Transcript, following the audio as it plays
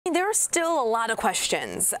are still a lot of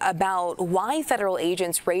questions about why federal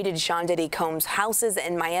agents raided Sean Diddy Combs' houses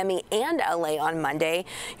in Miami and LA on Monday.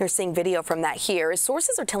 You're seeing video from that here.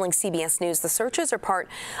 Sources are telling CBS News the searches are part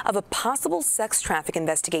of a possible sex traffic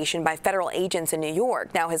investigation by federal agents in New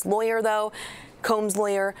York. Now, his lawyer, though, Combs'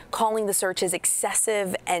 lawyer, calling the searches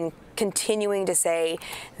excessive and continuing to say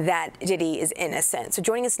that Diddy is innocent. So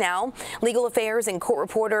joining us now, legal affairs and court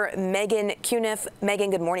reporter Meghann Cuniff.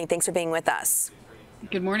 Meghann, good morning. Thanks for being with us.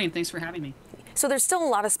 Good morning. Thanks for having me. So there's still a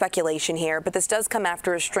lot of speculation here, but this does come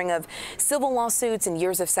after a string of civil lawsuits and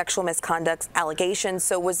years of sexual misconduct allegations.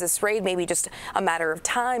 So was this raid maybe just a matter of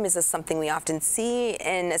time? Is this something we often see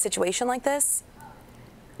in a situation like this?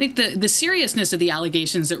 I think the seriousness of the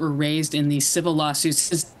allegations that were raised in these civil lawsuits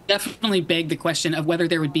has definitely begged the question of whether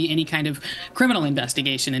there would be any kind of criminal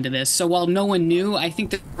investigation into this. So while no one knew, I think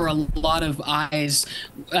there were a lot of eyes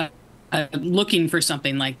looking for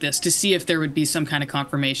something like this to see if there would be some kind of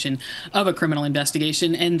confirmation of a criminal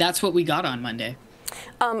investigation. And that's what we got on Monday.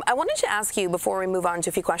 I wanted to ask you, before we move on to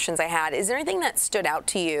a few questions I had, is there anything that stood out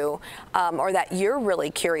to you or that you're really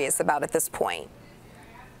curious about at this point?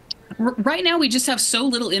 Right now, we just have so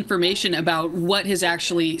little information about what has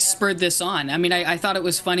actually spurred this on. I mean, I thought it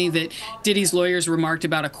was funny that Diddy's lawyers remarked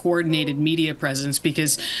about a coordinated media presence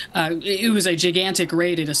because it was a gigantic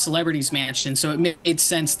raid at a celebrity's mansion. So it made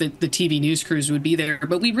sense that the TV news crews would be there.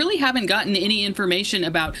 But we really haven't gotten any information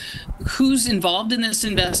about who's involved in this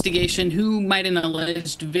investigation, who might an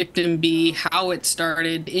alleged victim be, how it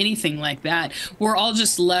started, anything like that. We're all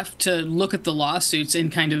just left to look at the lawsuits and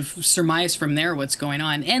kind of surmise from there what's going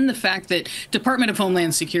on. And the fact that Department of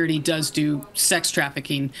Homeland Security does do sex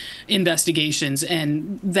trafficking investigations,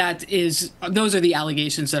 and those are the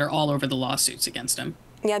allegations that are all over the lawsuits against him.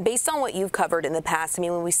 Yeah, based on what you've covered in the past, I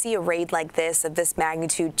mean, when we see a raid like this, of this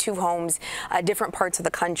magnitude, 2 homes, different parts of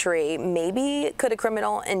the country, maybe could a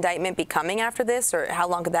criminal indictment be coming after this, or how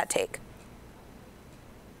long could that take?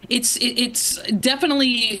 It's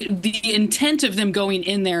definitely the intent of them going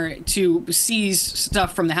in there to seize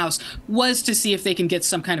stuff from the house was to see if they can get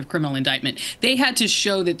some kind of criminal indictment. They had to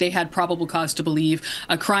show that they had probable cause to believe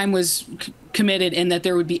a crime was committed and that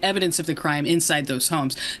there would be evidence of the crime inside those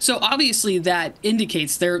homes. So obviously that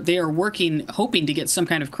indicates they are working, hoping to get some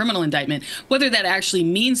kind of criminal indictment. Whether that actually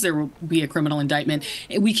means there will be a criminal indictment,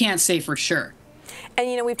 we can't say for sure. And,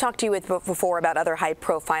 you know, we've talked to you before about other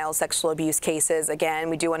high-profile sexual abuse cases. Again,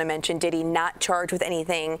 we do want to mention Diddy not charged with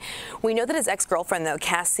anything. We know that his ex-girlfriend, though,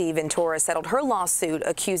 Cassie Ventura, settled her lawsuit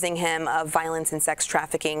accusing him of violence and sex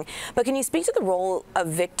trafficking. But can you speak to the role of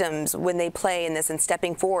victims when they play in this and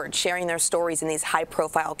stepping forward, sharing their stories in these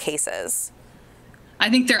high-profile cases? I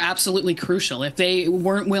think they're absolutely crucial. If they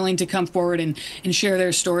weren't willing to come forward and share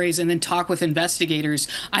their stories and then talk with investigators,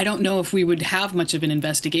 I don't know if we would have much of an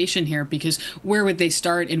investigation here, because where would they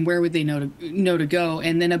start and where would they know to go?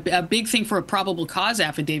 And then a big thing for a probable cause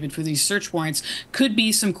affidavit for these search warrants could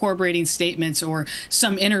be some corroborating statements or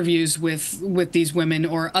some interviews with these women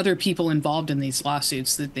or other people involved in these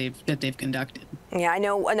lawsuits that they've conducted. Yeah, I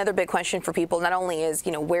know another big question for people not only is,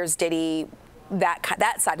 you know, where's Diddy,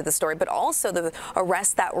 that side of the story, but also the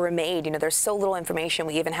arrests that were made. You know, there's so little information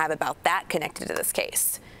we even have about that connected to this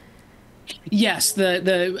case. Yes,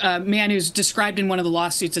 the man who's described in one of the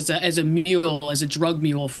lawsuits as a drug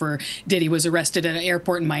mule for Diddy was arrested at an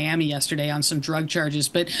airport in Miami yesterday on some drug charges.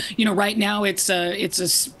 But you know, right now it's a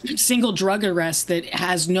single drug arrest that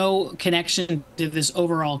has no connection to this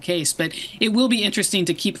overall case. But it will be interesting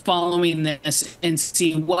to keep following this and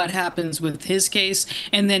see what happens with his case,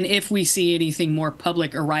 and then if we see anything more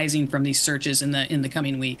public arising from these searches in the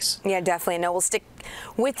coming weeks. Yeah, definitely. No, we'll stick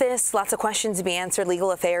with this. Lots of questions to be answered.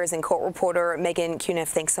 Legal affairs and court reporter Meghann Cuniff,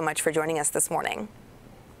 thanks so much for joining us this morning.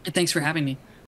 Thanks for having me.